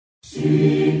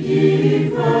Seek ye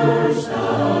first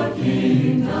the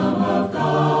kingdom of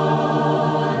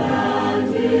God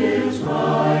and His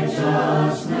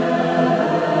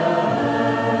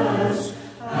righteousness,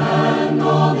 and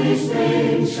all these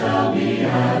things shall be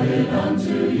added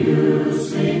unto you,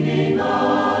 singing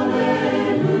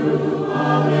Alleluia,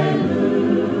 Alleluia.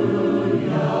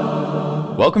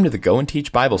 Welcome to the Go and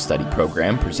Teach Bible Study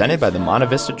program presented by the Monte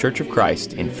Vista Church of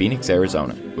Christ in Phoenix,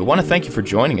 Arizona. We want to thank you for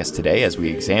joining us today as we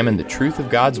examine the truth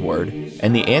of God's Word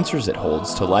and the answers it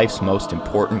holds to life's most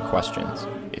important questions.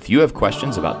 If you have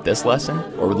questions about this lesson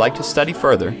or would like to study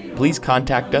further, please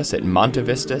contact us at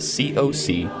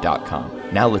montevistacoc.com.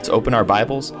 Now let's open our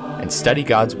Bibles and study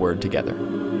God's Word together.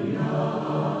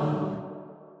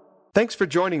 Thanks for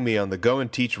joining me on the Go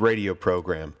and Teach radio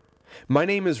program. My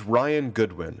name is Ryan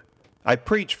Goodwin. I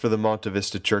preach for the Monte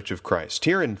Vista Church of Christ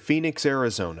here in Phoenix,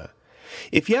 Arizona.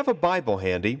 If you have a Bible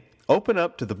handy, open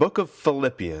up to the book of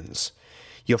Philippians.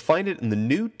 You'll find it in the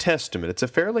New Testament. It's a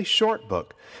fairly short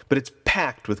book, but it's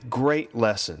packed with great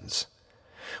lessons.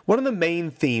 One of the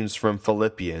main themes from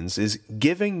Philippians is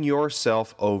giving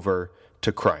yourself over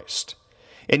to Christ.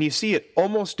 And you see it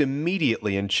almost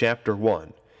immediately in chapter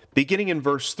 1, beginning in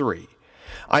verse 3.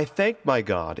 I thank my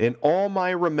God in all my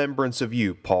remembrance of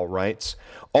you, Paul writes,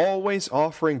 always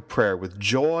offering prayer with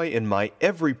joy in my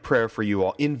every prayer for you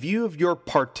all, in view of your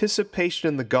participation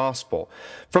in the gospel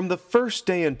from the first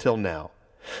day until now.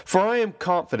 For I am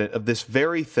confident of this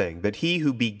very thing, that he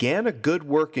who began a good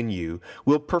work in you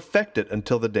will perfect it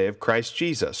until the day of Christ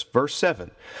Jesus. Verse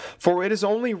 7, for it is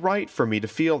only right for me to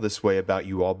feel this way about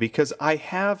you all, because I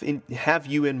have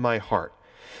you in my heart,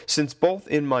 since both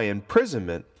in my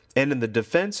imprisonment and in the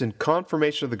defense and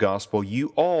confirmation of the gospel,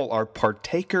 you all are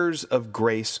partakers of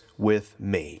grace with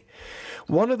me.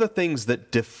 One of the things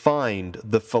that defined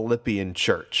the Philippian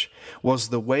church was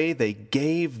the way they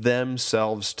gave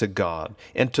themselves to God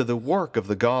and to the work of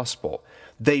the gospel.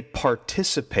 They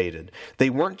participated. They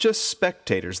weren't just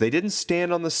spectators. They didn't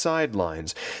stand on the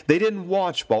sidelines. They didn't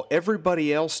watch while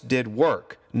everybody else did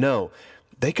work. No,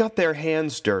 they got their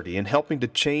hands dirty in helping to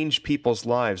change people's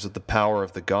lives with the power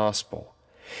of the gospel.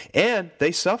 And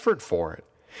they suffered for it.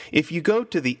 If you go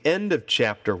to the end of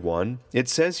chapter 1, it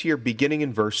says here beginning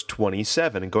in verse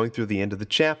 27 and going through the end of the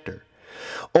chapter,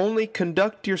 only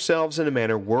conduct yourselves in a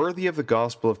manner worthy of the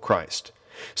gospel of Christ,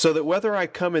 so that whether I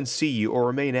come and see you or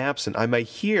remain absent, I may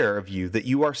hear of you that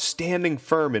you are standing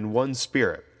firm in one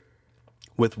spirit,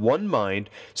 with one mind,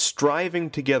 striving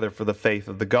together for the faith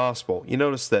of the gospel. You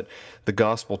notice that the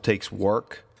gospel takes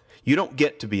work. You don't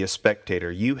get to be a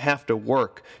spectator. You have to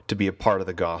work to be a part of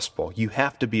the gospel. You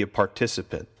have to be a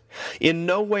participant. In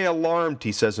no way alarmed,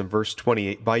 he says in verse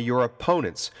 28, by your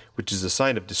opponents, which is a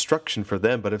sign of destruction for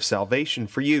them, but of salvation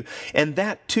for you, and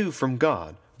that too from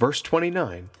God. Verse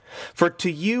 29, for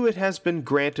to you it has been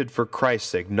granted for Christ's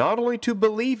sake, not only to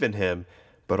believe in him,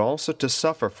 but also to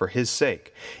suffer for his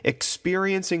sake,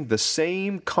 experiencing the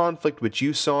same conflict which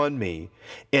you saw in me,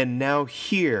 and now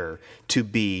here to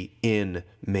be in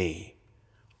me.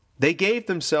 They gave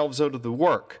themselves out of the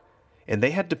work, and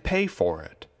they had to pay for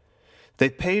it. They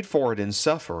paid for it in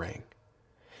suffering.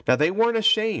 Now, they weren't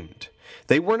ashamed.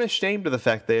 They weren't ashamed of the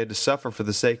fact they had to suffer for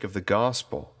the sake of the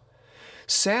gospel.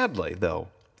 Sadly, though,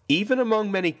 even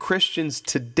among many Christians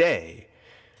today,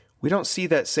 we don't see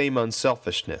that same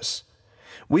unselfishness.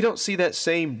 We don't see that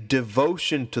same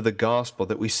devotion to the gospel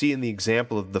that we see in the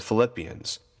example of the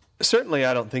Philippians. Certainly,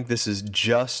 I don't think this is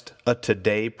just a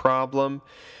today problem,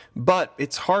 but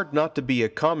it's hard not to be a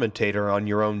commentator on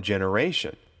your own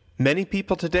generation. Many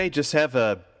people today just have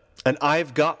an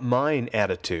I've got mine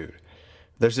attitude.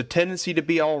 There's a tendency to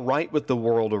be all right with the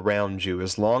world around you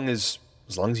as long as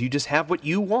you just have what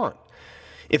you want.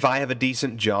 If I have a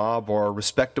decent job or a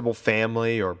respectable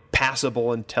family or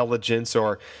passable intelligence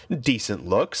or decent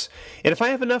looks, and if I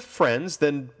have enough friends,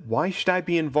 then why should I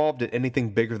be involved in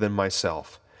anything bigger than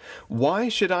myself? Why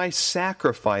should I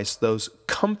sacrifice those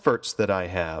comforts that I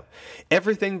have,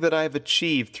 everything that I've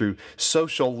achieved through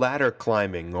social ladder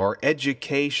climbing or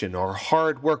education or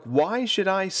hard work? Why should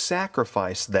I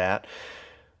sacrifice that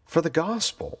for the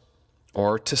gospel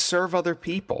or to serve other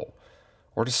people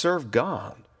or to serve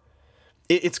God?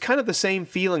 It's kind of the same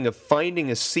feeling of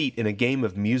finding a seat in a game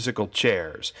of musical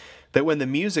chairs, that when the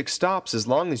music stops, as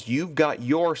long as you've got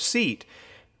your seat,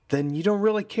 then you don't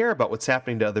really care about what's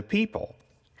happening to other people.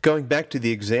 Going back to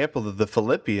the example of the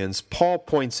Philippians, Paul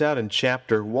points out in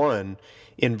chapter 1,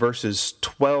 in verses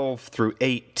 12 through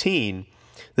 18,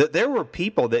 that there were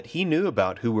people that he knew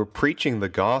about who were preaching the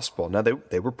gospel. Now,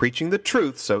 they were preaching the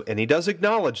truth, and he does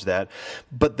acknowledge that,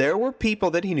 but there were people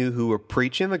that he knew who were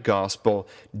preaching the gospel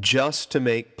just to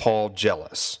make Paul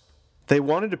jealous. They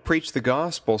wanted to preach the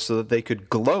gospel so that they could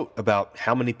gloat about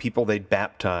how many people they'd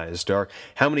baptized, or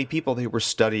how many people they were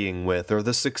studying with, or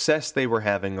the success they were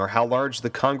having, or how large the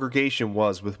congregation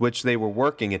was with which they were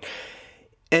working.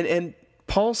 And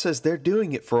Paul says they're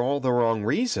doing it for all the wrong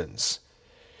reasons.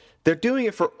 They're doing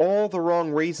it for all the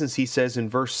wrong reasons, he says in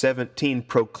verse 17,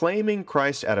 proclaiming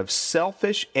Christ out of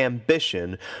selfish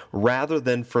ambition rather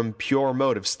than from pure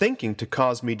motives, thinking to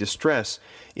cause me distress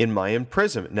in my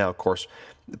imprisonment. Now, of course,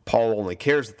 Paul only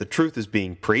cares that the truth is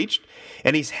being preached,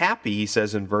 and he's happy, he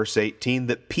says in verse 18,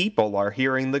 that people are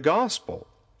hearing the gospel.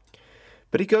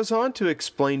 But he goes on to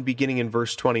explain beginning in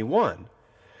verse 21,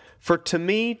 for to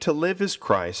me to live is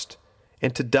Christ,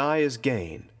 and to die is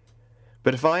gain.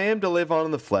 But if I am to live on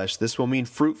in the flesh, this will mean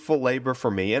fruitful labor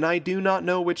for me, and I do not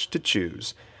know which to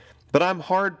choose. But I'm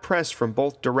hard pressed from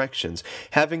both directions,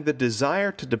 having the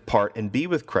desire to depart and be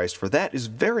with Christ, for that is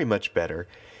very much better,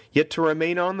 yet to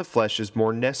remain on the flesh is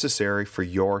more necessary for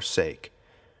your sake.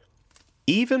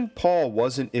 Even Paul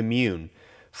wasn't immune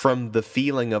from the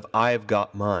feeling of I've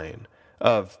got mine,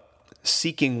 of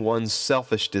seeking one's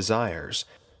selfish desires.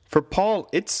 For Paul,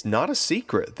 it's not a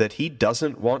secret that he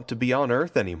doesn't want to be on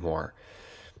earth anymore.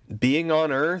 Being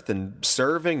on earth and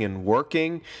serving and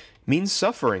working means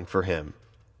suffering for him.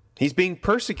 He's being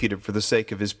persecuted for the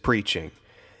sake of his preaching.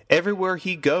 Everywhere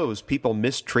he goes, people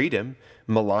mistreat him,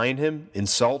 malign him,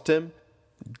 insult him.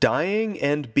 Dying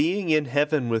and being in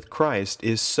heaven with Christ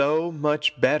is so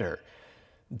much better.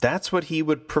 That's what he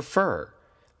would prefer.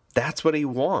 That's what he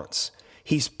wants.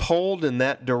 He's pulled in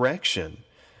that direction.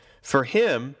 For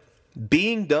him,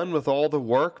 being done with all the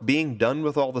work, being done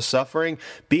with all the suffering,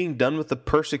 being done with the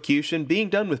persecution, being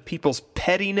done with people's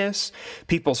pettiness,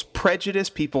 people's prejudice,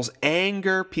 people's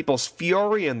anger, people's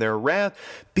fury and their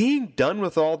wrath, being done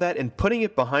with all that and putting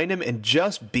it behind him and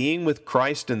just being with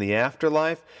Christ in the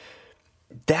afterlife,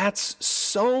 that's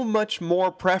so much more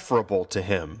preferable to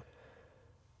him.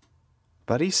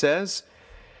 But he says,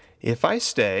 if I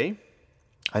stay,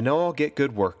 I know I'll get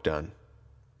good work done.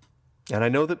 And I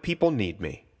know that people need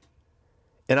me.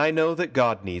 And I know that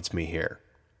God needs me here.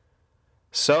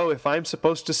 So if I'm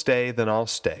supposed to stay, then I'll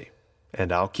stay,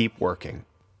 and I'll keep working.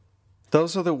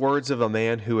 Those are the words of a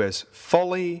man who has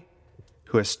fully,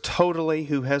 who has totally,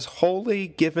 who has wholly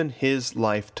given his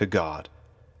life to God.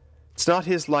 It's not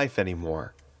his life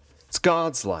anymore. It's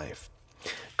God's life.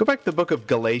 Go back to the book of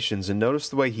Galatians and notice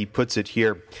the way he puts it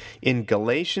here in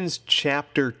Galatians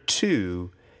chapter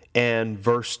 2 and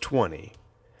verse 20.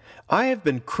 I have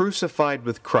been crucified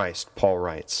with Christ, Paul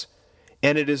writes,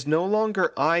 and it is no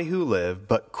longer I who live,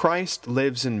 but Christ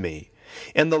lives in me.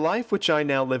 And the life which I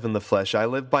now live in the flesh, I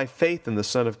live by faith in the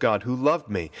Son of God, who loved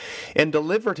me and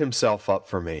delivered himself up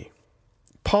for me.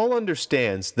 Paul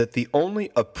understands that the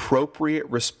only appropriate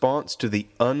response to the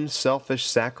unselfish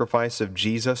sacrifice of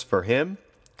Jesus for him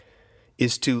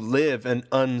is to live an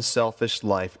unselfish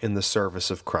life in the service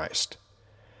of Christ.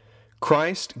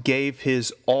 Christ gave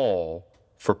his all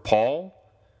for Paul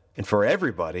and for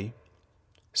everybody,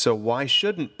 so why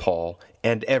shouldn't Paul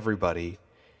and everybody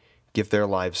give their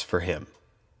lives for him?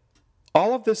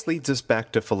 All of this leads us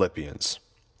back to Philippians.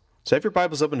 So have your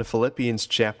Bibles open to Philippians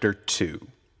chapter 2.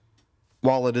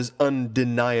 While it is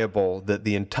undeniable that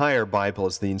the entire Bible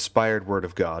is the inspired Word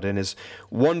of God and is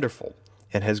wonderful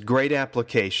and has great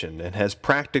application and has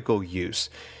practical use,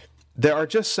 there are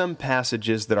just some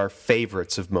passages that are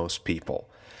favorites of most people.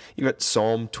 You've got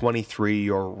Psalm 23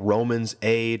 or Romans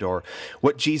 8 or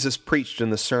what Jesus preached in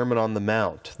the Sermon on the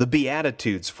Mount, the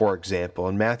Beatitudes, for example,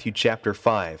 in Matthew chapter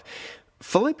 5.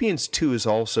 Philippians 2 is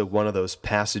also one of those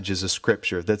passages of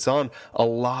Scripture that's on a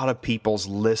lot of people's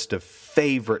list of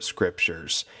favorite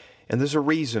Scriptures, and there's a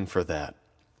reason for that.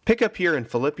 Pick up here in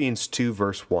Philippians 2,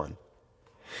 verse 1.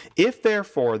 If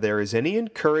therefore there is any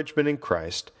encouragement in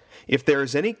Christ, if there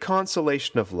is any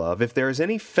consolation of love, if there is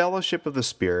any fellowship of the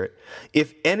Spirit,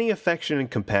 if any affection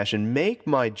and compassion, make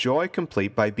my joy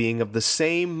complete by being of the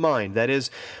same mind. That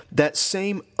is, that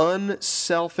same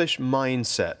unselfish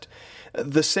mindset.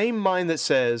 The same mind that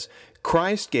says,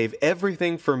 Christ gave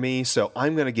everything for me, so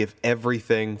I'm going to give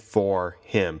everything for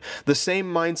him. The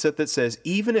same mindset that says,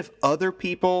 even if other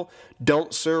people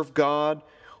don't serve God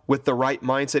with the right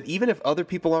mindset, even if other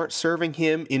people aren't serving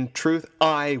him in truth,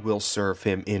 I will serve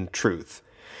him in truth.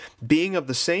 Being of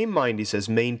the same mind, he says,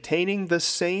 maintaining the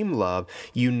same love,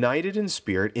 united in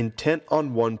spirit, intent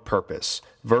on one purpose.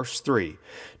 Verse 3,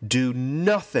 do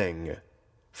nothing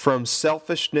from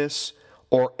selfishness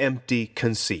or empty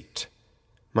conceit.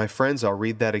 My friends, I'll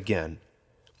read that again.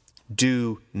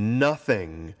 Do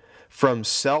nothing from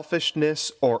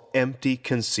selfishness or empty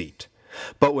conceit,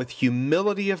 But with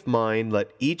humility of mind,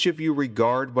 let each of you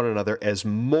regard one another as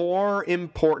more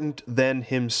important than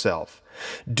himself.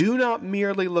 Do not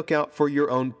merely look out for your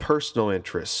own personal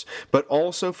interests, but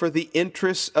also for the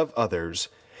interests of others.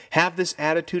 Have this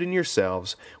attitude in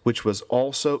yourselves, which was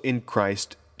also in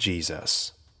Christ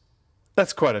Jesus.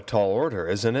 That's quite a tall order,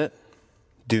 isn't it?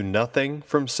 Do nothing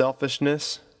from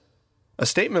selfishness. A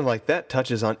statement like that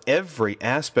touches on every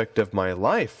aspect of my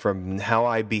life, from how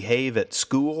I behave at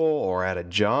school or at a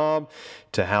job,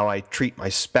 to how I treat my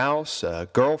spouse, a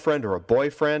girlfriend or a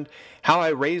boyfriend, how I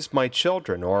raise my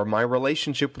children, or my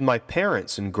relationship with my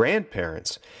parents and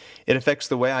grandparents. It affects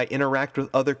the way I interact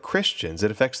with other Christians. It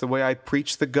affects the way I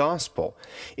preach the gospel.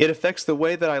 It affects the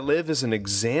way that I live as an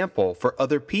example for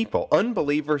other people,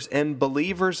 unbelievers and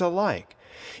believers alike.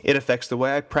 It affects the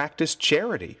way I practice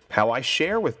charity, how I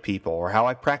share with people, or how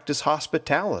I practice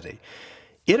hospitality.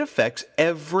 It affects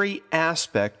every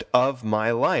aspect of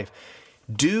my life.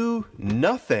 Do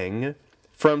nothing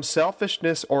from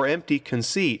selfishness or empty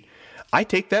conceit. I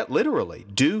take that literally.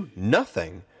 Do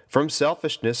nothing from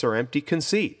selfishness or empty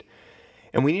conceit.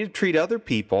 And we need to treat other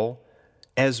people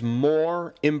as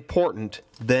more important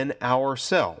than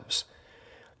ourselves.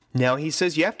 Now, he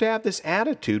says you have to have this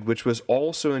attitude which was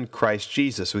also in Christ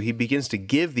Jesus. So he begins to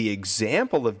give the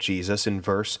example of Jesus in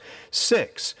verse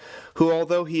 6, who,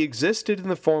 although he existed in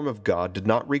the form of God, did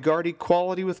not regard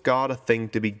equality with God a thing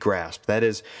to be grasped. That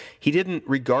is, he didn't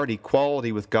regard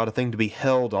equality with God a thing to be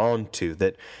held on to,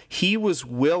 that he was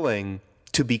willing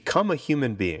to become a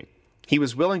human being. He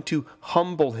was willing to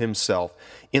humble himself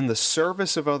in the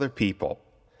service of other people.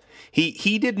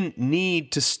 He didn't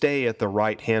need to stay at the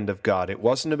right hand of God. It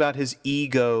wasn't about his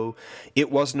ego. It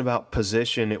wasn't about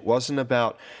position. It wasn't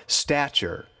about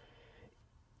stature.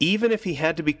 Even if he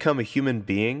had to become a human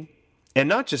being, and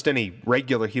not just any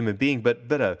regular human being,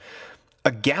 but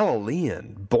a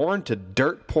Galilean born to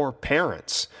dirt poor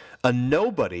parents, a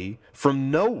nobody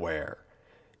from nowhere,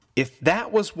 if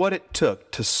that was what it took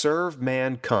to serve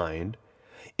mankind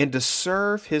and to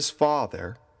serve his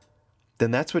Father,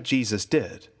 then that's what Jesus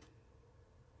did.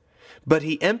 But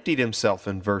he emptied himself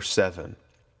in verse 7,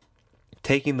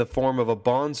 taking the form of a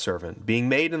bondservant, being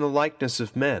made in the likeness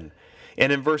of men.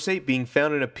 And in verse 8, being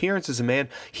found in appearance as a man,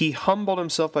 he humbled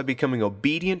himself by becoming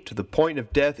obedient to the point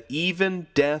of death, even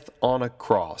death on a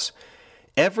cross.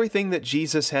 Everything that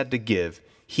Jesus had to give,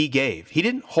 he gave. He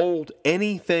didn't hold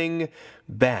anything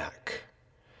back.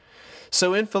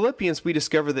 So in Philippians, we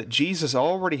discover that Jesus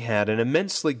already had an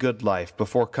immensely good life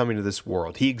before coming to this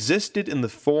world. He existed in the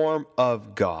form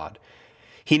of God.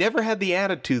 He never had the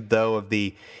attitude, though, of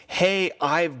the, hey,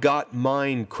 I've got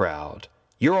mine crowd.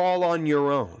 You're all on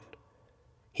your own.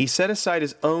 He set aside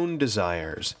his own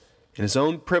desires and his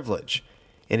own privilege,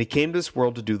 and he came to this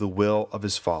world to do the will of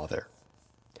his Father.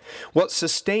 What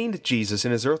sustained Jesus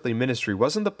in his earthly ministry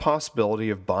wasn't the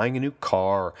possibility of buying a new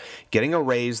car, getting a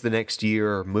raise the next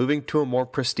year, or moving to a more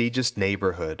prestigious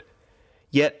neighborhood.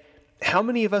 Yet, how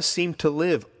many of us seem to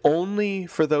live only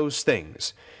for those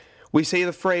things? We say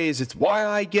the phrase, it's why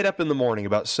I get up in the morning,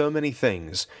 about so many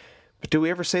things. But do we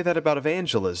ever say that about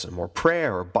evangelism, or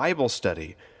prayer, or Bible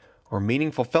study, or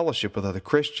meaningful fellowship with other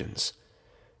Christians?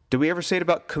 Do we ever say it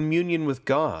about communion with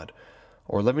God,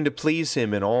 or living to please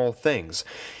him in all things?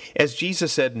 As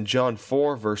Jesus said in John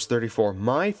 4, verse 34,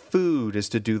 my food is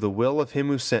to do the will of him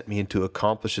who sent me and to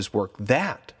accomplish his work.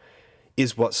 That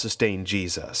is what sustained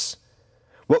Jesus.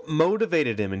 What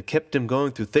motivated him and kept him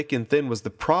going through thick and thin was the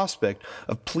prospect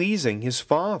of pleasing his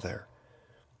Father.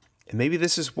 And maybe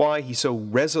this is why he so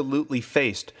resolutely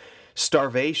faced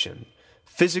starvation,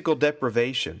 physical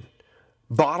deprivation,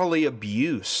 bodily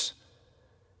abuse,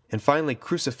 and finally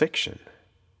crucifixion.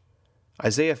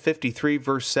 Isaiah 53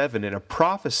 verse 7, in a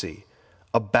prophecy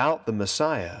about the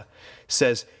Messiah,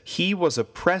 says, he was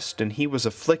oppressed and he was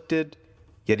afflicted,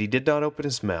 yet he did not open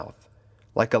his mouth.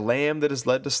 Like a lamb that is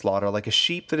led to slaughter, like a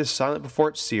sheep that is silent before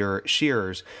its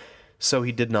shearers, so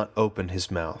he did not open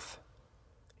his mouth.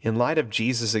 In light of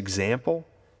Jesus' example,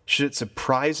 should it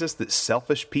surprise us that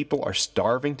selfish people are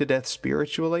starving to death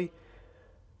spiritually?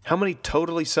 How many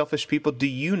totally selfish people do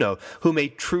you know who may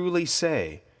truly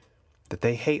say that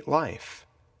they hate life?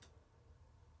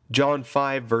 John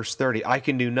 5, verse 30, I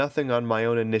can do nothing on my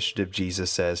own initiative, Jesus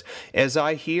says. As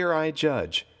I hear, I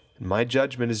judge. And my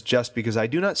judgment is just because I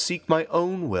do not seek my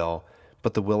own will,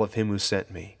 but the will of him who sent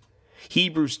me.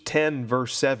 Hebrews 10,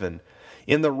 verse 7,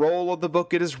 in the roll of the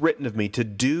book it is written of me, to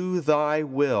do thy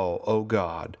will, O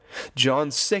God. John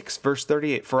 6, verse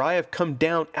 38, for I have come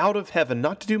down out of heaven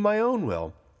not to do my own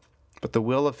will, but the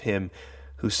will of him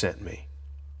who sent me.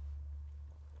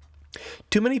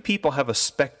 Too many people have a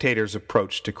spectator's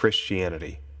approach to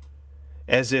Christianity.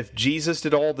 as if Jesus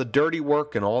did all the dirty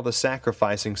work and all the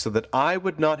sacrificing so that I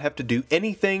would not have to do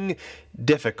anything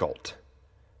difficult.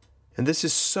 And this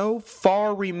is so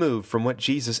far removed from what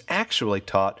Jesus actually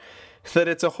taught that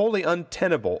it's a wholly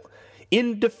untenable,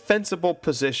 indefensible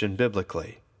position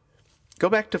biblically. Go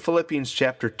back to Philippians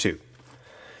chapter 2.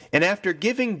 And after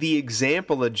giving the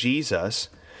example of Jesus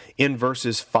in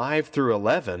verses 5 through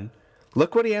 11,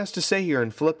 look what he has to say here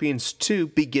in Philippians 2,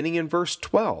 beginning in verse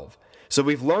 12. So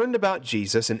we've learned about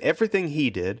Jesus and everything he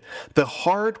did, the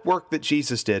hard work that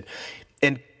Jesus did,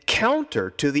 and counter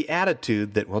to the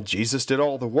attitude that, well, Jesus did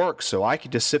all the work, so I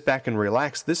could just sit back and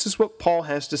relax. This is what Paul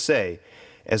has to say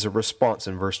as a response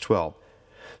in verse 12.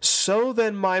 So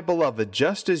then, my beloved,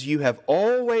 just as you have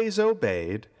always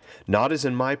obeyed, not as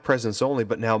in my presence only,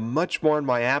 but now much more in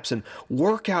my absence,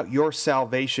 work out your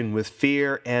salvation with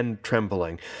fear and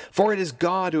trembling. For it is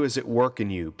God who is at work in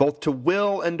you, both to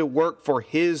will and to work for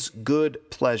his good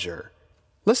pleasure.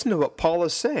 Listen to what Paul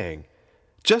is saying.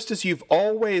 Just as you've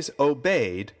always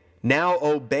obeyed, now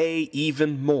obey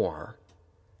even more.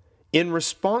 In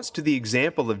response to the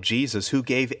example of Jesus, who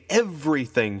gave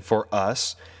everything for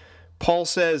us, Paul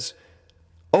says,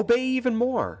 obey even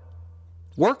more.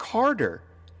 Work harder.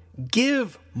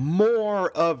 Give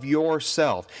more of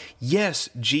yourself. Yes,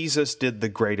 Jesus did the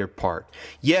greater part.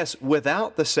 Yes,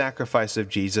 without the sacrifice of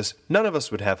Jesus, none of us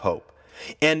would have hope.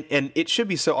 And it should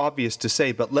be so obvious to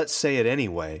say, but let's say it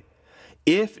anyway.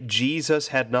 If Jesus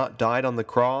had not died on the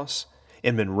cross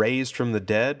and been raised from the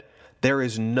dead, there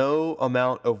is no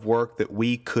amount of work that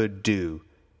we could do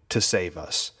to save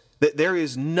us. There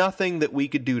is nothing that we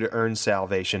could do to earn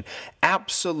salvation.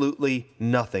 Absolutely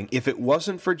nothing. If it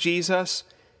wasn't for Jesus,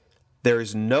 there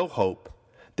is no hope,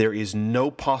 there is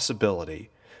no possibility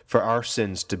for our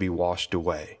sins to be washed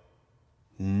away.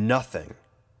 Nothing.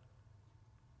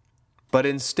 But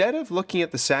instead of looking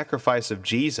at the sacrifice of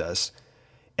Jesus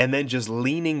and then just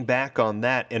leaning back on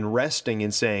that and resting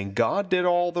and saying, God did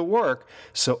all the work,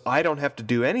 so I don't have to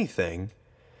do anything,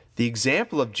 the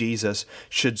example of Jesus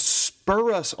should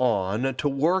spur us on to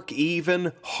work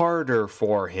even harder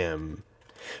for him.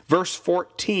 Verse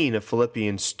 14 of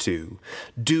Philippians 2,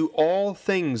 do all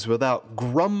things without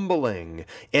grumbling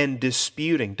and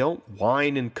disputing. Don't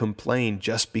whine and complain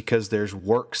just because there's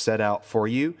work set out for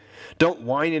you. Don't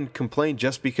whine and complain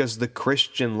just because the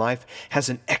Christian life has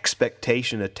an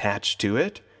expectation attached to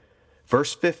it.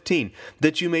 Verse 15,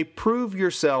 that you may prove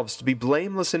yourselves to be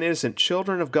blameless and innocent,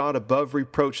 children of God above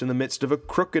reproach in the midst of a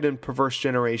crooked and perverse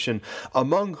generation,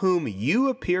 among whom you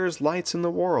appear as lights in the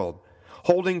world,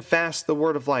 holding fast the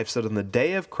word of life, so that in the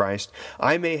day of Christ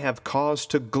I may have cause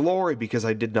to glory, because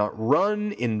I did not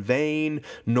run in vain,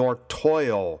 nor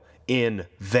toil in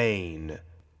vain.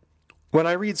 When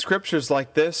I read scriptures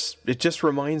like this, it just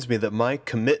reminds me that my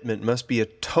commitment must be a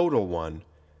total one.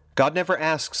 God never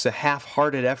asks a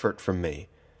half-hearted effort from me,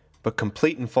 but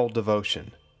complete and full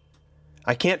devotion.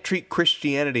 I can't treat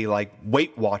Christianity like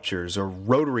Weight Watchers or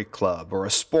Rotary Club or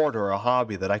a sport or a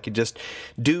hobby that I could just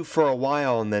do for a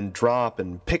while and then drop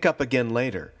and pick up again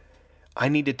later. I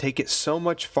need to take it so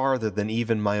much farther than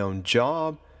even my own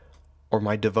job or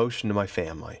my devotion to my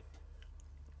family.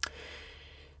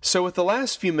 So with the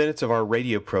last few minutes of our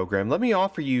radio program, let me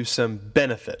offer you some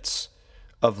benefits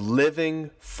of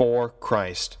living for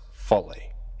Christ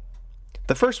fully.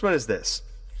 The first one is this: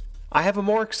 I have a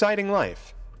more exciting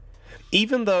life.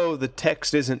 Even though the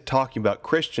text isn't talking about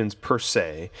Christians per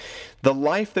se, the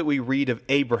life that we read of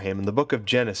Abraham in the book of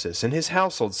Genesis and his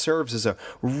household serves as a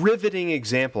riveting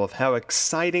example of how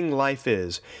exciting life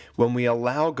is when we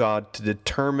allow God to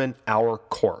determine our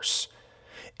course.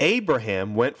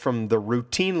 Abraham went from the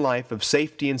routine life of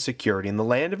safety and security in the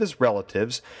land of his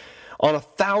relatives on a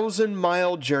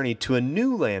 1,000-mile journey to a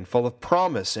new land full of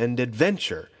promise and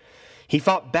adventure. He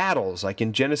fought battles like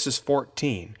in Genesis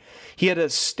 14. He had a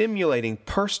stimulating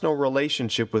personal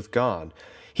relationship with God.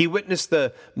 He witnessed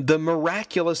the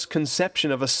miraculous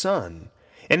conception of a son.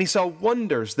 And he saw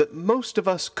wonders that most of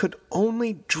us could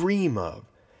only dream of.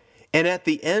 And at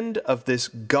the end of this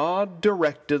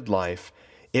God-directed life,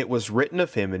 it was written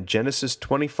of him in Genesis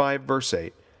 25, verse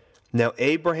 8, now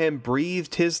Abraham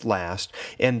breathed his last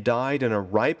and died in a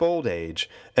ripe old age,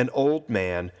 an old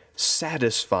man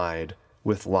satisfied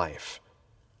with life.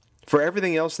 For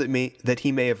everything else that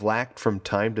he may have lacked from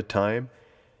time to time,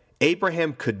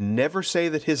 Abraham could never say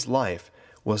that his life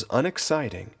was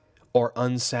unexciting or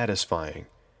unsatisfying.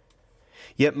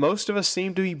 Yet most of us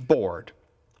seem to be bored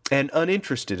and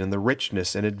uninterested in the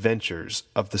richness and adventures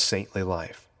of the saintly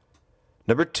life.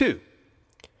 Number 2,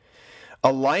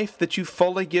 A life that you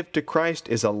fully give to Christ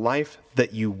is a life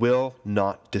that you will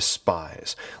not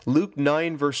despise. Luke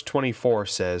 9 verse 24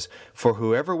 says, "For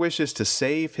whoever wishes to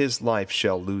save his life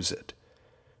shall lose it."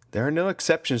 There are no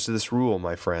exceptions to this rule,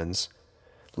 my friends.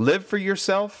 Live for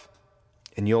yourself,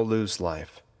 and you'll lose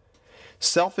life.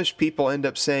 Selfish people end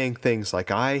up saying things like,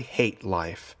 "I hate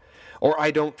life," or "I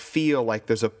don't feel like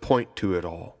there's a point to it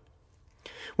all."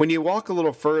 When you walk a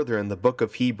little further in the book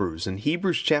of Hebrews, in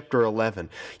Hebrews chapter 11,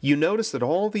 you notice that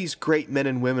all these great men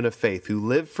and women of faith who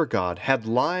lived for God had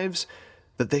lives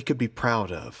that they could be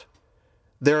proud of.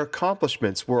 Their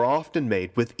accomplishments were often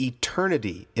made with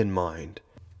eternity in mind.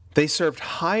 They served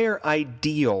higher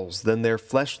ideals than their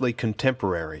fleshly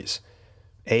contemporaries.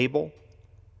 Abel,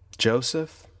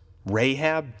 Joseph,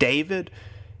 Rahab, David,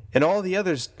 and all the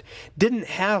others didn't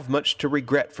have much to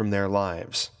regret from their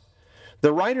lives.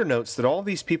 The writer notes that all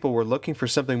these people were looking for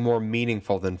something more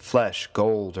meaningful than flesh,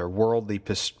 gold, or worldly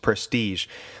prestige.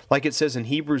 Like it says in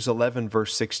Hebrews 11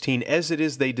 verse 16, "As it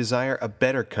is they desire a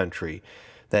better country,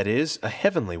 that is, a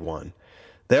heavenly one.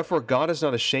 Therefore God is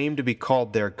not ashamed to be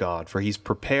called their God, for he's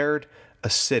prepared a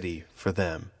city for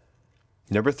them."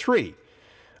 Number 3,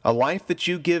 a life that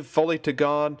you give fully to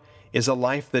God is a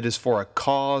life that is for a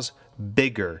cause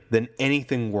bigger than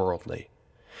anything worldly.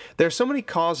 There are so many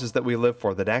causes that we live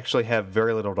for that actually have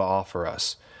very little to offer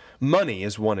us. Money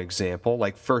is one example.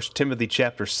 Like 1 Timothy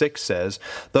chapter 6 says,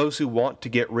 "Those who want to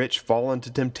get rich fall into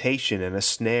temptation and a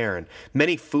snare, and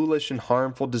many foolish and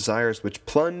harmful desires which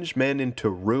plunge men into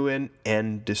ruin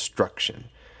and destruction."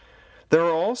 There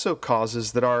are also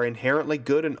causes that are inherently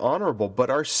good and honorable,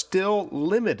 but are still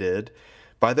limited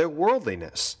by their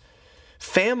worldliness.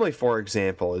 Family, for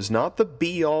example, is not the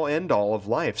be-all, end-all of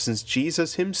life, since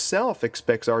Jesus himself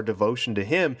expects our devotion to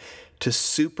him to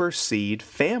supersede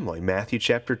family. Matthew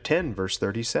chapter 10, verse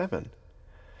 37.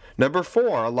 Number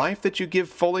 4, a life that you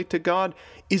give fully to God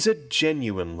is a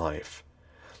genuine life.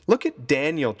 Look at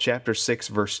Daniel chapter 6,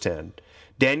 verse 10.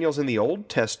 Daniel's in the Old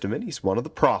Testament. He's one of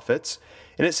the prophets.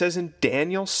 And it says in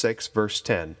Daniel 6, verse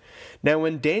 10, "Now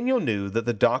when Daniel knew that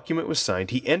the document was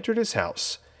signed, he entered his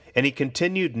house, and he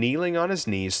continued kneeling on his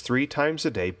knees 3 times a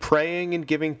day, praying and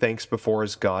giving thanks before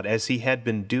his God, as he had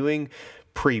been doing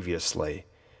previously."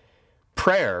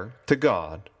 Prayer to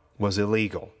God was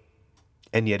illegal,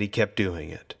 and yet he kept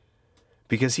doing it,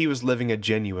 because he was living a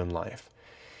genuine life.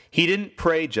 He didn't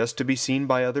pray just to be seen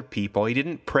by other people. He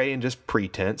didn't pray in just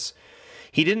pretense.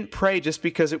 He didn't pray just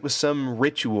because it was some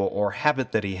ritual or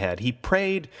habit that he had. He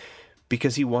prayed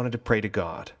because he wanted to pray to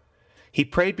God. He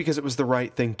prayed because it was the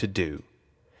right thing to do.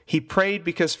 He prayed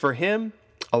because for him,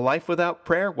 a life without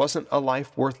prayer wasn't a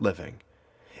life worth living.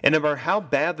 And no matter how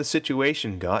bad the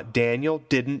situation got, Daniel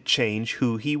didn't change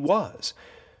who he was.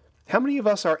 How many of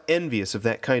us are envious of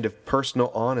that kind of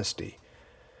personal honesty?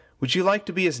 Would you like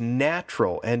to be as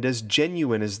natural and as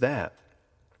genuine as that?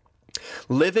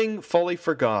 Living fully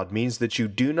for God means that you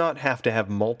do not have to have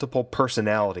multiple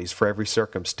personalities for every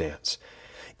circumstance.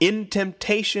 In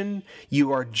temptation,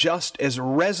 you are just as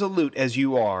resolute as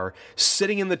you are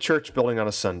sitting in the church building on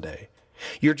a Sunday.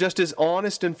 You're just as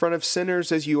honest in front of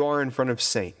sinners as you are in front of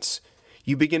saints.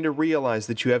 You begin to realize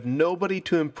that you have nobody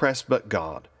to impress but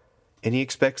God, and he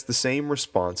expects the same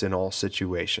response in all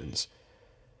situations.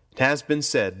 It has been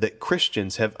said that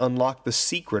Christians have unlocked the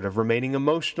secret of remaining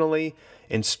emotionally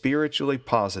and spiritually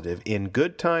positive in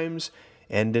good times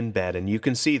and in bad, and you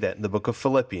can see that in the book of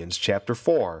Philippians chapter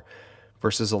 4,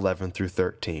 verses 11 through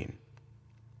 13.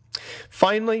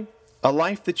 Finally, a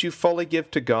life that you fully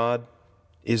give to God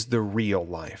is the real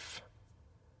life.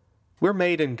 We're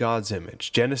made in God's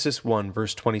image, Genesis 1,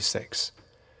 verse 26.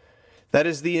 That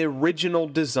is the original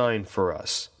design for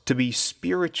us, to be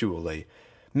spiritually,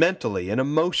 mentally, and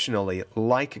emotionally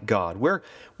like God.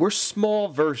 We're small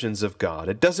versions of God.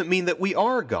 It doesn't mean that we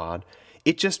are God.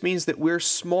 It just means that we're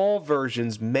small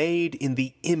versions made in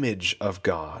the image of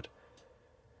God.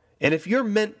 And if you're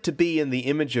meant to be in the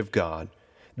image of God,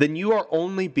 then you are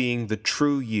only being the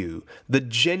true you, the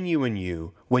genuine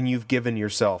you, when you've given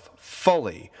yourself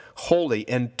fully, wholly,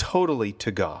 and totally to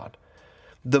God.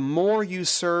 The more you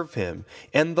serve him,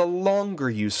 and the longer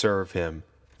you serve him,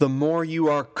 the more you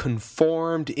are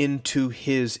conformed into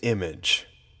his image.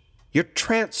 You're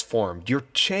transformed, you're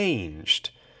changed.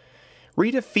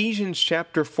 Read Ephesians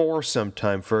chapter 4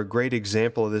 sometime for a great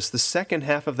example of this. The second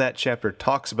half of that chapter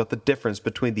talks about the difference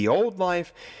between the old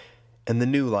life and the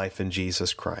new life in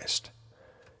Jesus Christ.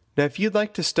 Now, if you'd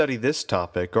like to study this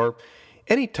topic, or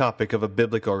any topic of a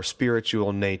biblical or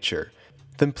spiritual nature,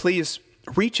 then please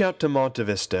reach out to Monte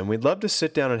Vista, and we'd love to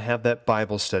sit down and have that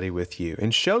Bible study with you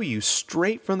and show you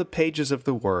straight from the pages of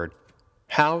the Word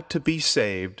how to be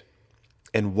saved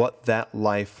and what that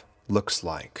life looks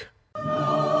like.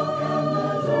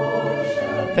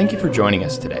 Thank you for joining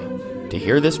us today. To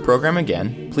hear this program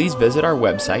again, please visit our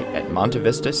website at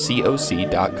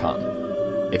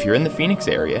montevistacoc.com. If you're in the Phoenix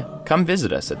area, come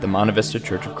visit us at the Monte Vista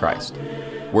Church of Christ.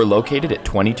 We're located at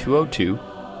 2202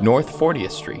 North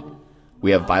 40th Street.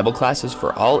 We have Bible classes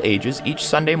for all ages each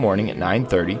Sunday morning at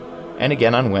 9:30 and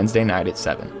again on Wednesday night at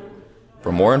 7.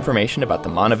 For more information about the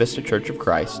Monte Vista Church of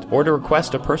Christ or to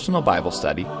request a personal Bible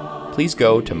study, please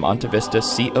go to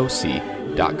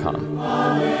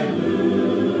montevistacoc.com.